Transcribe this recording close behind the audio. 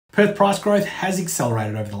Perth price growth has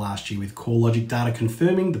accelerated over the last year, with CoreLogic data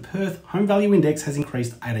confirming the Perth Home Value Index has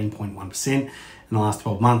increased 18.1% in the last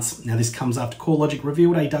 12 months. Now, this comes after CoreLogic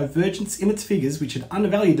revealed a divergence in its figures, which had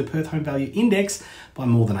undervalued the Perth Home Value Index by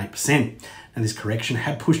more than 8%. Now, this correction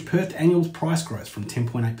had pushed Perth annual price growth from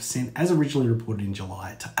 10.8% as originally reported in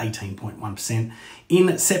July to 18.1%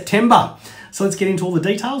 in September. So let's get into all the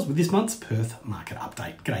details with this month's Perth Market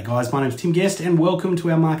Update. G'day guys, my name's Tim Guest and welcome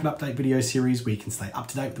to our Market Update video series where you can stay up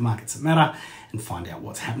to date with the markets that matter and find out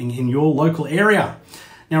what's happening in your local area.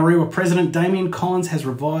 Now, REIWA President Damien Collins has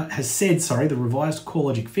said the revised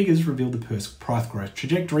CoreLogic figures revealed the Perth price growth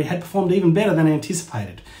trajectory had performed even better than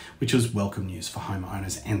anticipated, which was welcome news for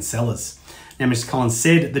homeowners and sellers. Now, Mr. Collins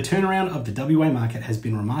said the turnaround of the WA market has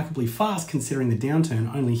been remarkably fast considering the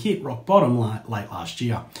downturn only hit rock bottom late last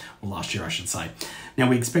year, or last year I should say. Now,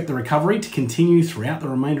 we expect the recovery to continue throughout the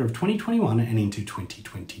remainder of 2021 and into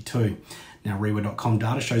 2022. Now, REIWA.com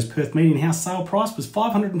data shows Perth median house sale price was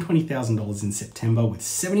 $520,000 in September, with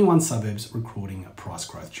 71 suburbs recording a price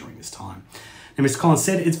growth during this time. Now, Mr. Collins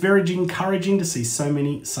said it's very encouraging to see so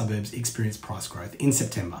many suburbs experience price growth in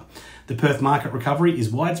September. The Perth market recovery is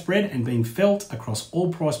widespread and being felt across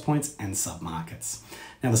all price points and sub-markets.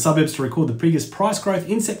 Now, the suburbs to record the biggest price growth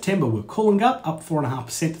in September were Coolangatta, up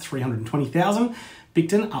 4.5% to $320,000,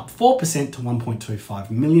 Bicton up 4% to $1.25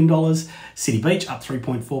 million, City Beach up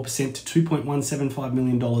 3.4% to $2.175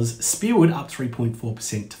 million, Spearwood up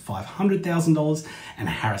 3.4% to $500,000, and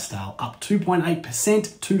Harrisdale up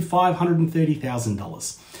 2.8% to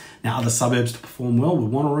 $530,000. Now, other suburbs to perform well were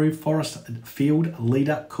Wanneroo, Forest Field,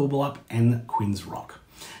 Leader, Coolbellup, and Quinns Rock.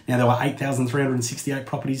 Now, there were 8,368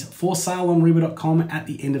 properties for sale on REIWA.com at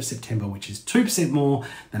the end of September, which is 2% more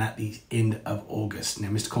than at the end of August. Now,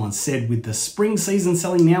 Mr. Collins said with the spring season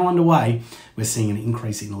selling now underway, we're seeing an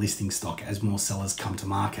increase in listing stock as more sellers come to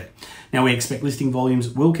market. Now, we expect listing volumes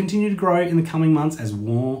will continue to grow in the coming months as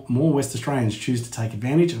more West Australians choose to take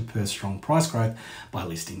advantage of Perth's strong price growth by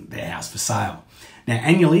listing their house for sale. Now,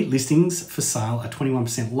 annually, listings for sale are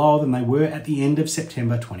 21% lower than they were at the end of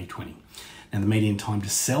September 2020. Now, the median time to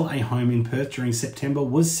sell a home in Perth during September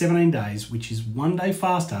was 17 days, which is 1 day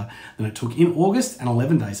faster than it took in August and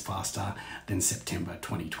 11 days faster than September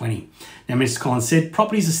 2020. Now, Mr. Collins said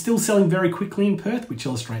properties are still selling very quickly in Perth, which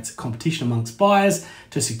illustrates competition amongst buyers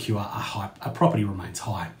to secure a property remains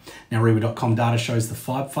high. Now, REIWA.com data shows the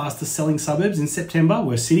 5 fastest selling suburbs in September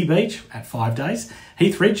were City Beach at 5 days,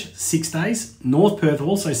 Heathridge 6 days, North Perth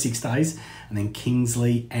also 6 days, and then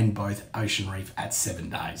Kingsley and both Ocean Reef at 7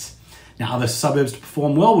 days. Now, other suburbs to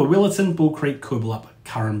perform well were Willetton, Bull Creek, Coolbellup,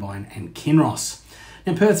 Currambine and Kinross.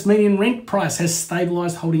 Now, Perth's median rent price has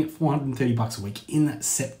stabilised, holding at $430 a week in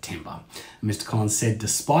September. And Mr. Collins said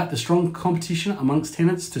despite the strong competition amongst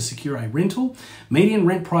tenants to secure a rental, median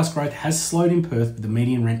rent price growth has slowed in Perth, with the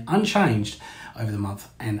median rent unchanged over the month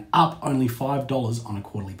and up only $5 on a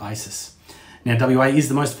quarterly basis. Now, WA is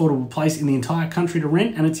the most affordable place in the entire country to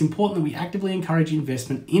rent, and it's important that we actively encourage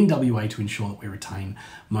investment in WA to ensure that we retain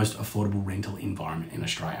most affordable rental environment in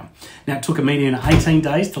Australia. Now, it took a median 18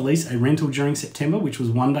 days to lease a rental during September, which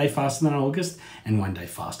was 1 day faster than August and 1 day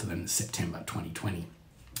faster than September 2020.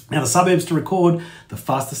 Now, the suburbs to record the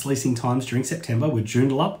fastest leasing times during September were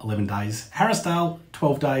Joondalup, 11 days, Harrisdale,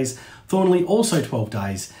 12 days, Thornley, also 12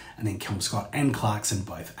 days, and then Kelmscott and Clarkson,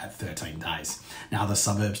 both at 13 days. Now, other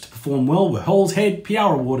suburbs to perform well were Halls Head,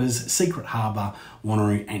 Piara Waters, Secret Harbour,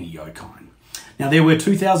 Wanneroo, and Yokine. Now, there were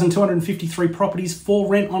 2,253 properties for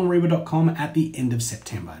rent on REIWA.com at the end of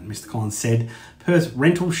September, and Mr. Collins said Perth's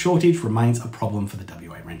rental shortage remains a problem for the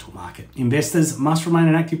WA rental market. Investors must remain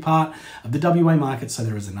an active part of the WA market so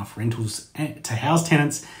there is enough rentals to house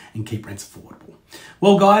tenants and keep rents affordable.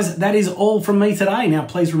 Well, guys, that is all from me today. Now,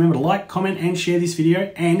 please remember to like, comment, and share this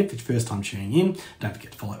video. And if it's your first time tuning in, don't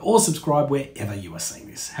forget to follow or subscribe wherever you are seeing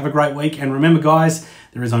this. Have a great week. And remember, guys,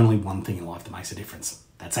 there is only one thing in life that makes a difference.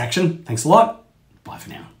 That's action. Thanks a lot. Bye for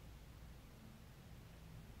now.